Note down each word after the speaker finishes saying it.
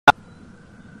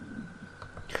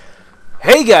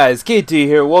Hey guys, KT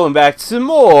here, welcome back to some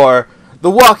more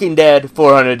The Walking Dead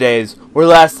 400 Days, where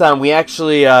last time we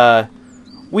actually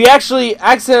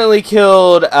accidentally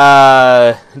killed,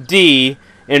 Dee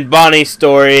in Bonnie's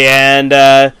story,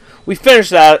 and, we finished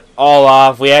that all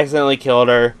off. We accidentally killed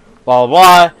her, blah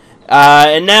blah blah,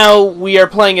 and now we are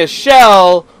playing a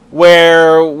shell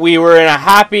where we were in a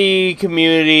happy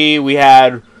community. We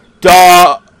had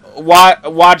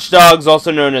watchdogs,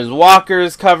 also known as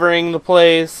walkers, covering the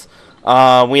place.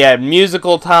 We had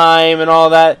musical time and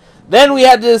all that. Then we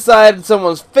had to decide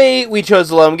someone's fate. We chose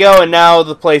to let them go, and now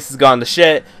the place has gone to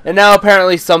shit. And now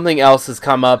apparently something else has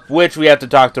come up, which we have to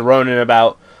talk to Ronan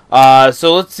about.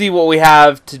 So let's see what we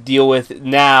have to deal with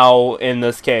now in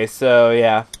this case. So,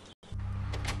 yeah.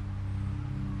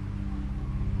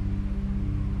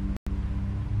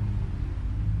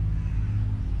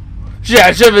 Yeah,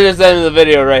 I should have just ended the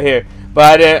video right here.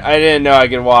 But I didn't know I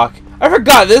could walk. I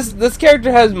forgot, this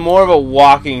character has more of a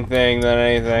walking thing than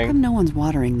anything. How come no one's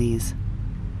watering these?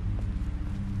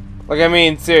 Like, I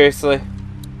mean, seriously.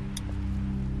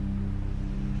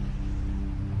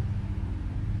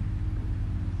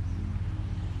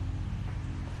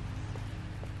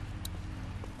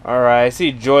 Alright, I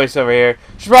see Joyce over here.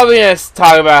 She's probably gonna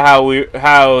talk about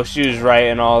how she was right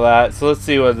and all that. So let's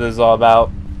see what this is all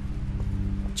about.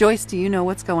 Joyce, do you know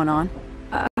what's going on?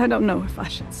 I don't know if I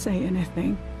should say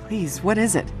anything. Please, what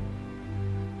is it?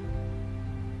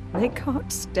 They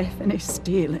caught Stephanie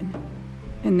stealing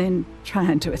and then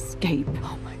trying to escape.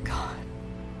 Oh my god.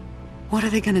 What are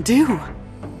they gonna do?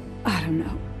 I don't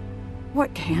know.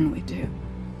 What can we do?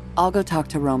 I'll go talk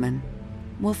to Roman.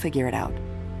 We'll figure it out.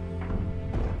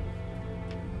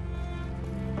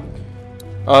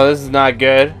 Oh, this is not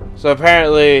good. So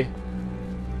apparently...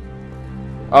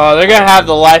 Oh, they're gonna have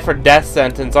the life or death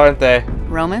sentence, aren't they?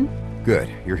 Roman? Good,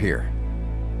 you're here.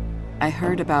 I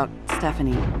heard about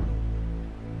Stephanie.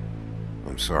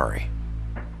 I'm sorry.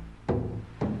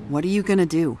 What are you gonna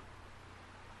do?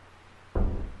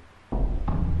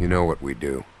 You know what we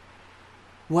do.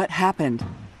 What happened?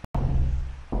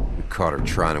 We caught her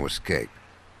trying to escape.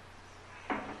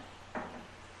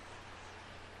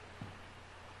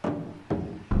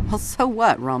 Well, so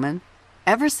what, Roman?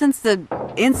 Ever since the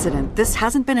incident, this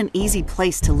hasn't been an easy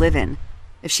place to live in.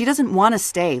 If she doesn't want to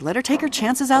stay, let her take her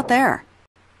chances out there.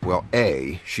 Well,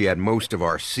 A, she had most of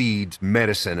our seeds,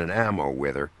 medicine, and ammo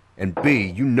with her. And B,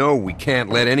 you know we can't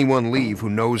let anyone leave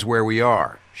who knows where we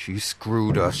are. She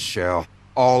screwed us, Shell.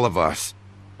 All of us.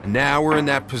 And now we're in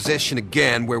that position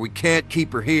again where we can't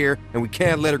keep her here and we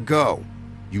can't let her go.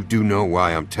 You do know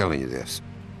why I'm telling you this,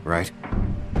 right?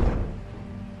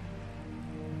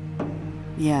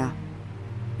 Yeah.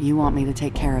 You want me to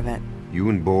take care of it.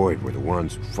 You and Boyd were the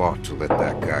ones who fought to let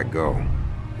that guy go.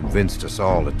 Convinced us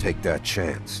all to take that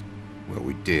chance. Well,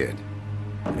 we did.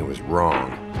 And it was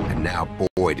wrong. And now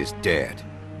Boyd is dead.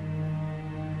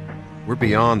 We're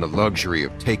beyond the luxury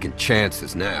of taking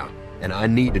chances now. And I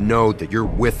need to know that you're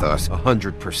with us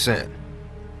 100%.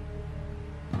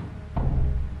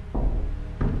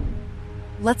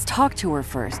 Let's talk to her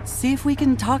first. See if we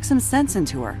can talk some sense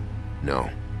into her.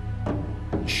 No.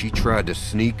 She tried to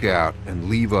sneak out and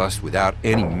leave us without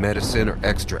any medicine or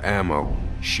extra ammo.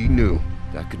 She knew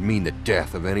that could mean the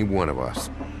death of any one of us.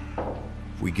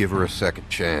 If we give her a second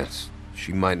chance,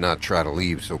 she might not try to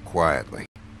leave so quietly.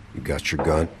 You got your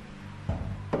gun?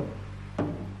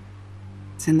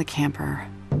 It's in the camper.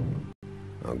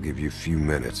 I'll give you a few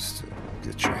minutes to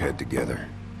get your head together.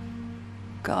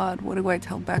 God, what do I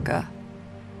tell Becca?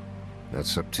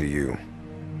 That's up to you.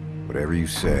 Whatever you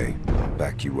say, I'll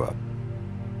back you up.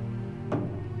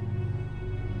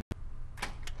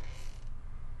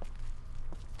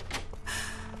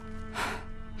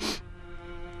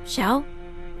 Shell?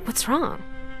 What's wrong?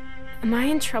 Am I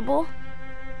in trouble?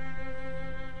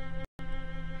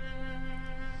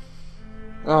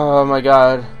 Oh my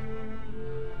god.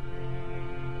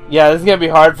 Yeah, this is gonna be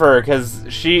hard for her because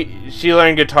she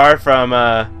learned guitar from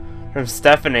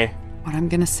Stephanie. What I'm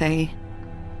gonna say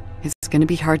is gonna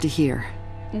be hard to hear.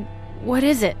 What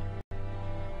is it?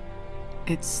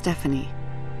 It's Stephanie.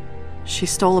 She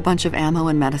stole a bunch of ammo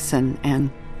and medicine and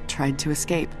tried to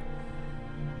escape.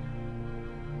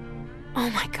 Oh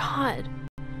my god.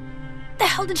 The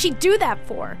hell did she do that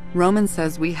for? Roman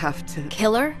says we have to...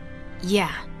 Kill her?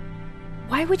 Yeah.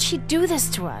 Why would she do this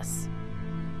to us?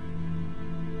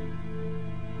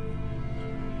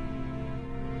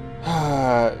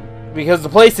 Because the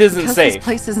place isn't safe. This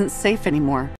place isn't safe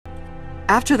anymore.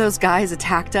 After those guys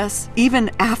attacked us, even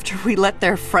after we let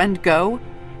their friend go,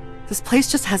 this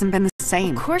place just hasn't been the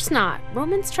same. Of course not.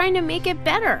 Roman's trying to make it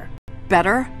better.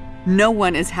 Better? No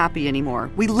one is happy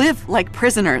anymore. We live like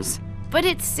prisoners. But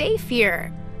it's safe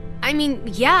here. I mean,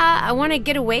 yeah, I want to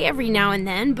get away every now and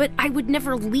then, but I would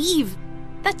never leave.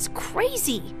 That's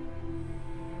crazy.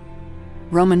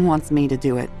 Roman wants me to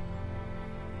do it.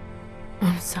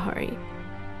 I'm sorry.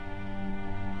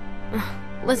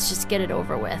 Let's just get it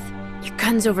over with. Your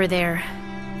gun's over there,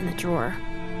 in the drawer.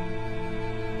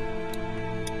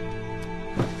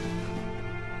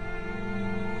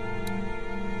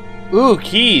 Ooh,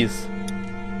 keys.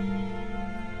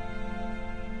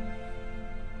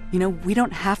 You know, we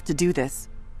don't have to do this.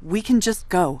 We can just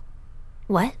go.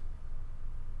 What?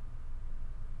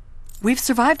 We've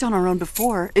survived on our own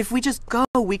before. If we just go,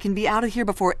 we can be out of here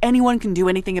before anyone can do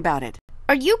anything about it.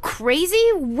 Are you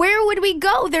crazy? Where would we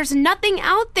go? There's nothing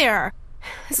out there.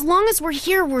 As long as we're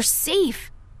here, we're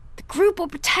safe. The group will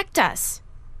protect us.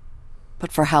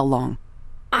 But for how long?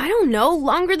 I don't know,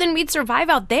 longer than we'd survive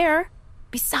out there.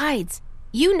 Besides,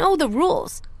 you know the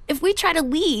rules. If we try to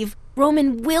leave,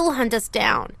 Roman will hunt us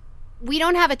down. We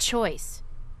don't have a choice.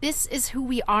 This is who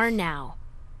we are now.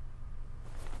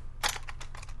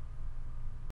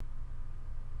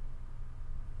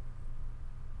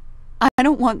 I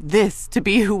don't want this to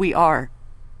be who we are.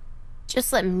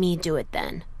 Just let me do it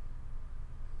then.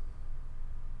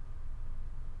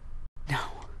 No,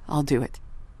 I'll do it.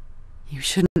 You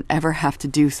shouldn't ever have to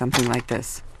do something like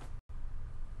this.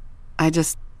 I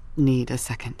just need a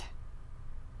second.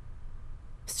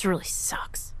 This really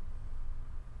sucks.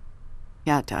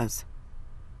 Yeah, it does.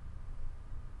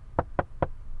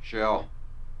 Shell,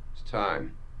 it's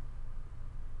time.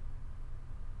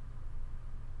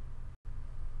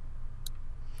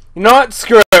 You know what?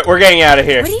 Screw it. We're getting out of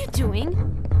here. What are you doing?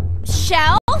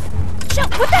 Shell? Shell,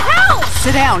 what the hell?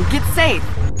 Sit down. Get safe.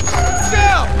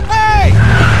 Shell! Hey!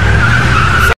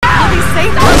 You'll be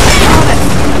safe. I promise.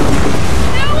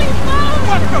 No, he won't!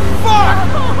 What the fuck?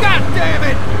 God damn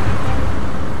it!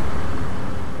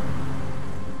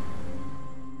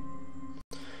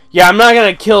 Yeah, I'm not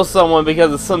gonna kill someone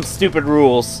because of some stupid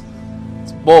rules.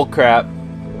 It's bullcrap.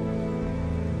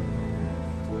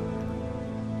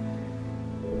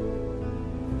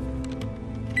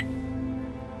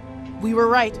 We were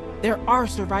right. There are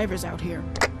survivors out here.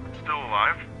 Still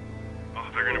alive? Oh,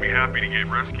 they're gonna be happy to get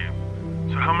rescued.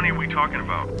 So how many are we talking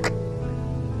about?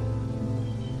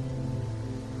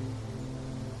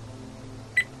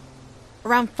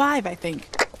 Around 5, I think.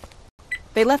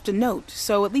 They left a note,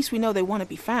 so at least we know they want to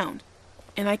be found.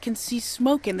 And I can see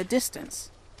smoke in the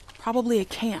distance. Probably a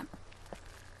camp.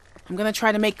 I'm gonna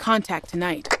try to make contact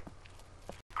tonight.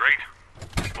 Great.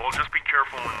 Well, just be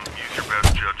careful and use your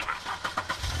best judgment.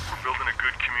 We're building a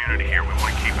good community here. We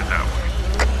want to keep it that way.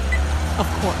 Of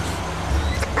course.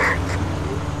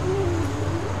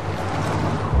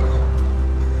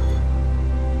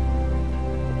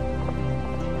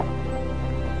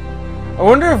 I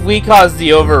wonder if we caused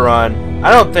the overrun.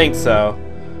 I don't think so.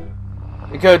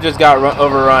 We could have just got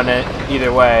overrun it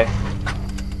either way.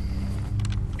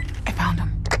 I found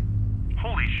him.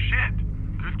 Holy shit.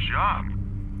 Good job.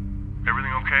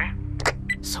 Everything okay?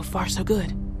 So far, so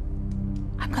good.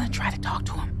 I'm gonna try to talk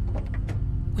to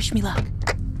him. Wish me luck.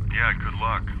 Yeah, good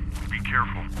luck. Be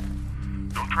careful.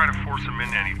 Don't try to force them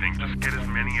into anything. Just get as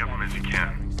many of them as you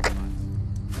can.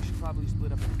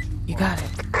 You got it.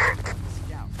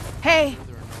 Hey!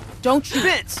 Don't shoot!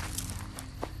 Vince!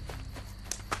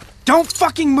 Don't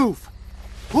fucking move!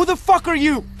 Who the fuck are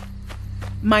you?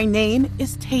 My name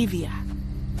is Tavia.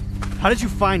 How did you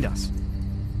find us?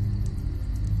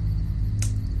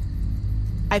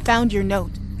 I found your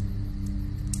note.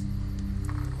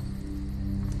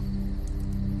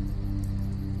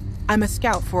 I'm a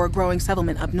scout for a growing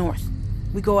settlement up north.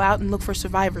 We go out and look for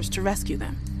survivors to rescue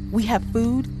them. We have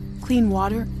food, clean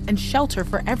water, and shelter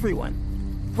for everyone.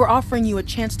 We're offering you a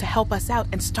chance to help us out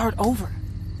and start over.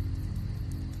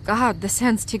 God, this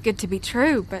sounds too good to be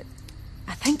true, but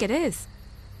I think it is.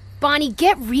 Bonnie,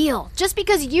 get real. Just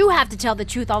because you have to tell the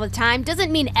truth all the time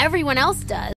doesn't mean everyone else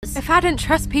does. If I didn't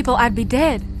trust people, I'd be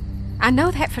dead. I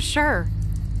know that for sure.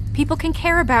 People can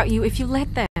care about you if you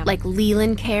let them. Like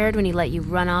Leland cared when he let you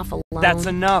run off alone. That's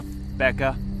enough,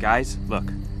 Becca. Guys, look.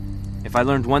 If I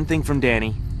learned one thing from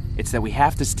Danny, it's that we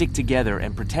have to stick together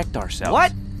and protect ourselves.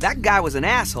 What? That guy was an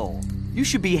asshole. You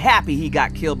should be happy he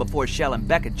got killed before Shell and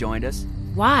Becca joined us.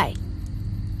 Why?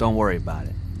 Don't worry about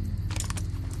it.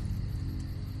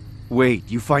 Wait,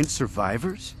 you find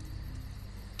survivors?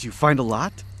 Do you find a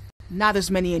lot? Not as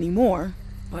many anymore,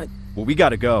 but... Well, we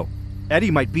gotta go.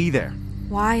 Eddie might be there.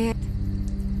 Wyatt.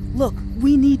 Look,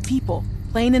 we need people.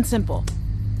 Plain and simple.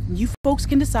 You folks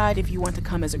can decide if you want to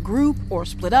come as a group, or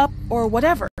split up, or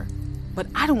whatever. But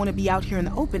I don't want to be out here in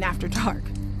the open after dark.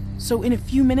 So in a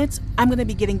few minutes, I'm gonna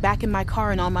be getting back in my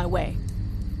car and on my way.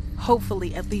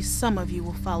 Hopefully, at least some of you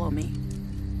will follow me.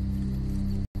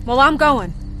 Well, I'm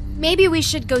going. Maybe we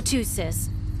should go too, sis.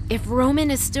 If Roman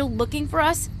is still looking for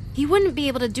us, he wouldn't be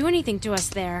able to do anything to us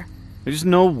there. There's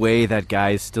no way that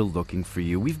guy is still looking for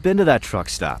you. We've been to that truck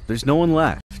stop. There's no one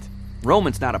left.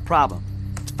 Roman's not a problem.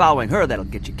 It's following her that'll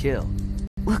get you killed.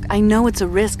 Look, I know it's a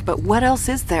risk, but what else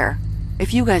is there?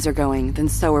 If you guys are going, then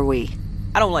so are we.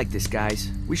 I don't like this,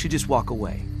 guys. We should just walk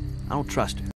away. I don't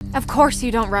trust her. Of course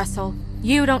you don't, Russell.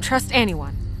 You don't trust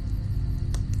anyone.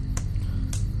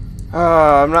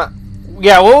 I'm not...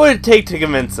 Yeah, what would it take to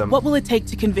convince him? What will it take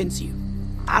to convince you?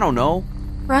 I don't know.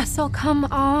 Russell, come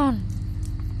on.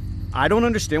 I don't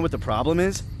understand what the problem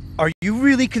is. Are you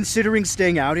really considering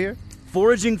staying out here?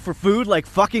 Foraging for food like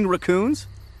fucking raccoons?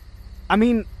 I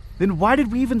mean, then why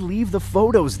did we even leave the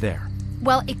photos there?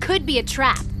 Well, it could be a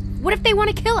trap. What if they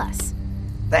want to kill us?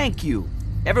 Thank you.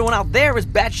 Everyone out there is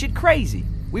batshit crazy.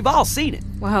 We've all seen it.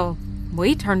 Well,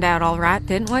 we turned out all right,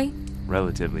 didn't we?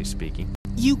 Relatively speaking.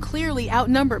 You clearly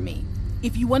outnumber me.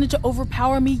 If you wanted to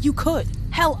overpower me, you could.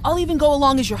 Hell, I'll even go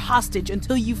along as your hostage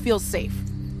until you feel safe.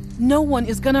 No one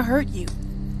is gonna hurt you.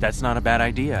 That's not a bad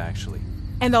idea, actually.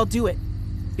 And I'll do it.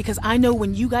 Because I know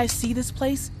when you guys see this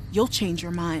place, you'll change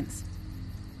your minds.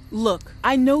 Look,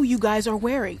 I know you guys are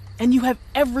wary, and you have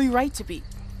every right to be.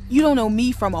 You don't know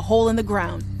me from a hole in the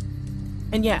ground.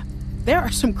 And yeah, there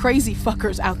are some crazy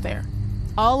fuckers out there.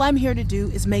 All I'm here to do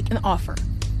is make an offer.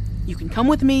 You can come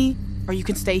with me, or you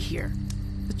can stay here.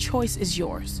 The choice is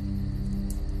yours.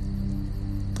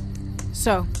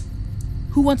 So,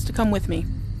 who wants to come with me?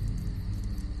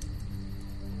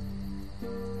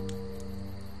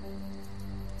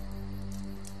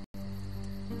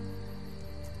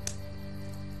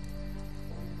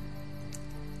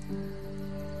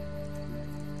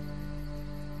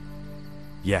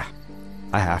 Yeah,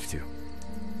 I have to.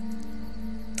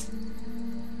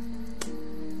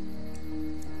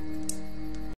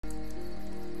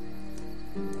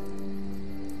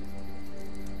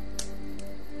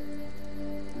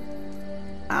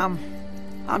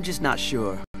 I'm just not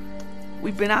sure.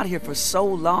 We've been out here for so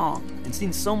long and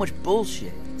seen so much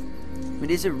bullshit. I mean,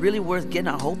 is it really worth getting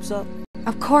our hopes up?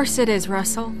 Of course it is,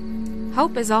 Russell.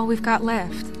 Hope is all we've got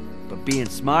left. But being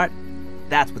smart,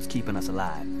 that's what's keeping us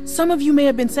alive. Some of you may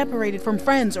have been separated from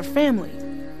friends or family.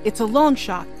 It's a long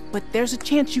shot, but there's a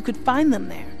chance you could find them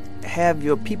there. Have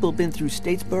your people been through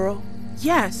Statesboro?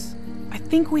 Yes, I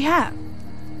think we have.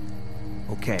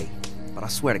 Okay, but I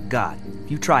swear to God,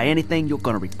 if you try anything, you're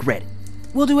gonna regret it.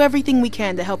 We'll do everything we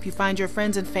can to help you find your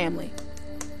friends and family.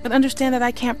 But understand that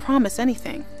I can't promise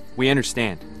anything. We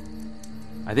understand.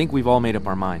 I think we've all made up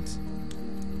our minds.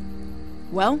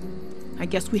 Well, I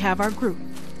guess we have our group.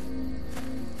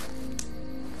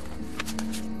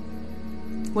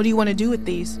 What do you want to do with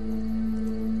these?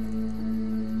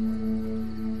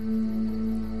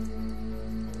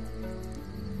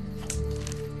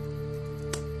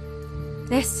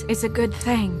 This is a good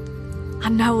thing. I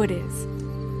know it is.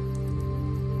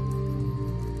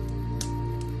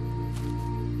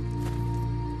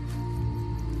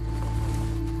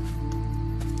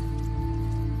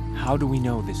 How do we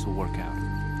know this will work out?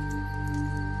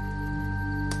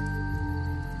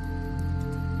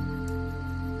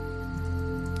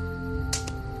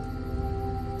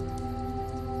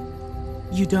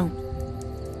 You don't.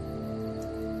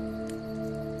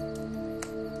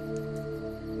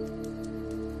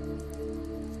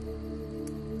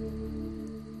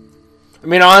 I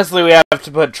mean, honestly, we have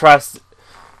to put trust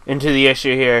into the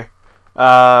issue here.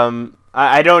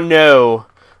 I don't know.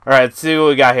 Alright, let's see what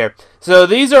we got here. So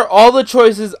these are all the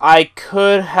choices I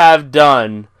could have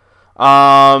done.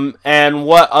 And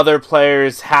what other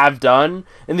players have done.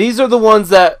 And these are the ones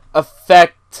that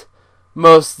affect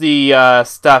most of the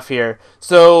stuff here.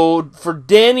 So for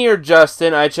Danny or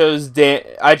Justin, I chose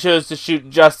to shoot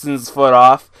Justin's foot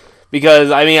off. Because,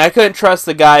 I mean, I couldn't trust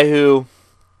the guy who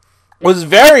was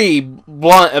very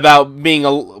blunt about being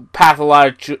a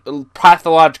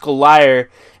pathological liar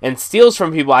and steals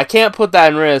from people. I can't put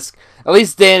that in risk. At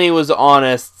least Danny was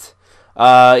honest,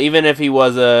 even if he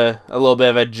was a little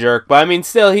bit of a jerk. But I mean,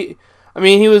 still, he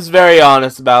was very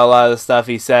honest about a lot of the stuff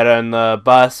he said on the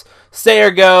bus. Stay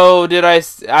or go?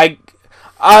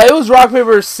 It was rock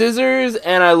paper scissors,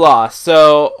 and I lost.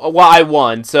 So, well, I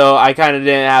won. So I kind of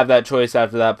didn't have that choice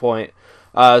after that point.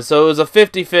 So it was a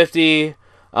 50-50.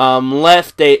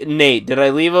 Left Nate. Did I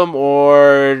leave him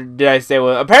or did I stay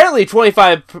with him? Apparently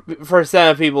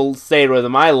 25% of people stayed with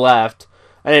him. I left.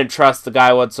 I didn't trust the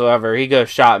guy whatsoever. He could have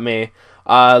shot me.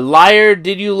 Liar,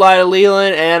 did you lie to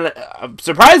Leland? And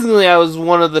surprisingly, I was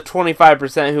one of the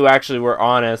 25% who actually were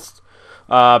honest.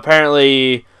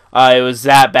 Apparently, it was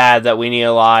that bad that we need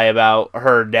to lie about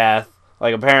her death.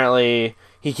 Like, apparently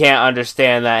he can't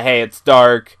understand that, hey, it's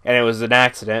dark and it was an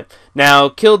accident. Now,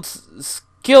 killed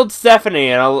Stephanie,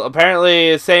 and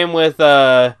apparently same with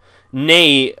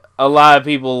Nate. A lot of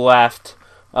people left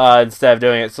instead of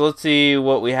doing it. So let's see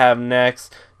what we have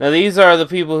next. Now, these are the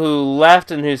people who left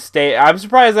and who stayed. I'm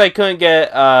surprised I couldn't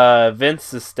get Vince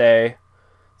to stay.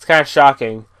 It's kind of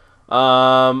shocking.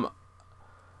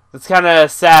 It's kind of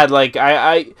sad. Like,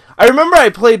 I remember I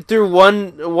played through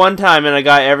one time and I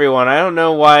got everyone. I don't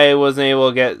know why I wasn't able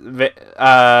to get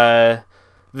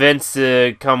Vince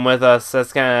to come with us.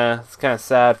 That's kind of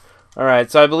sad. All right,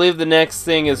 so I believe the next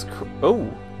thing is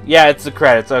oh, yeah, it's the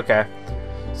credits. Okay,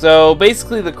 so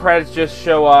basically the credits just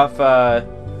show off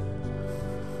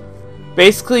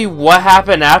basically what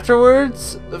happened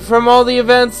afterwards from all the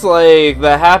events like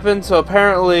that happened. So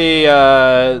apparently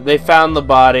they found the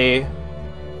body.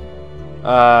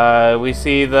 We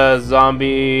see the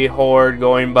zombie horde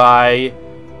going by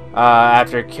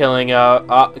after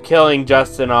killing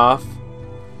Justin off.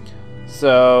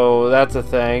 So that's a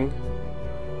thing.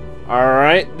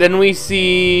 Alright, then we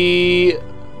see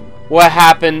what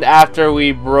happened after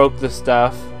we broke the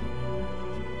stuff.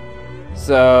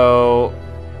 So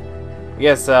I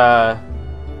guess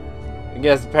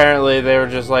apparently they were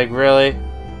just like, really?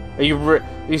 Are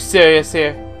you serious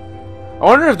here? I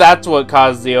wonder if that's what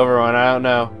caused the overrun. I don't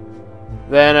know.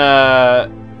 Then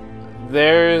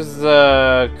there's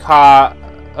the cop.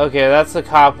 Okay, that's the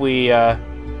cop we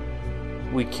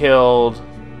killed.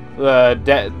 The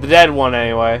dead one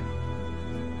anyway.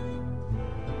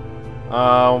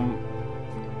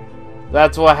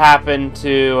 That's what happened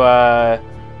to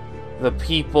the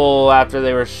people after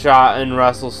they were shot in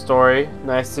Russell's story.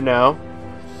 Nice to know.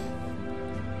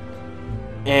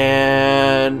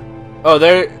 And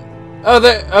okay,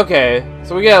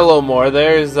 so we get a little more.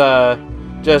 There's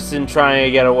Justin trying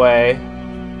to get away.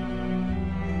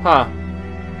 Huh.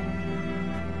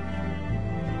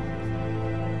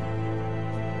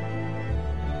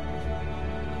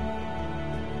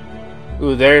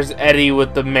 Ooh, there's Eddie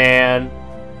with the man.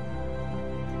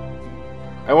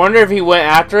 I wonder if he went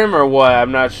after him or what.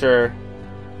 I'm not sure.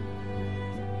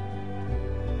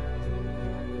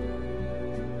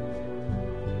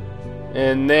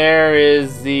 And there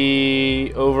is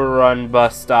the overrun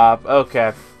bus stop.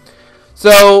 Okay.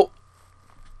 So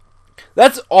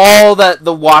that's all that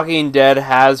The Walking Dead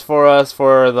has for us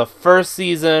for the first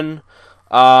season.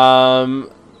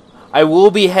 I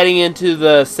will be heading into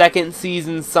the second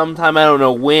season sometime. I don't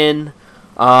know when.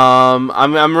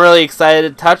 I'm really excited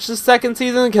to touch the second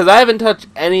season because I haven't touched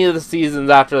any of the seasons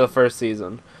after the first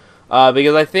season.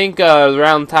 Because I think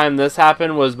around the time this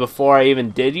happened was before I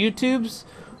even did YouTube's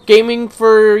gaming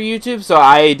for YouTube, so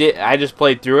I just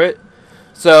played through it.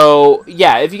 So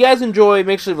yeah, if you guys enjoy,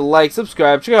 make sure to like,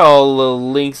 subscribe, check out all the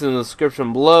links in the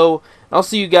description below. I'll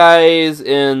see you guys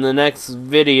in the next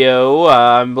video.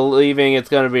 I'm believing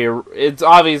it's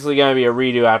obviously gonna be a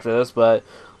redo after this, but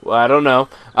well, I don't know.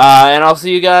 And I'll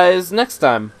see you guys next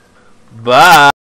time. Bye.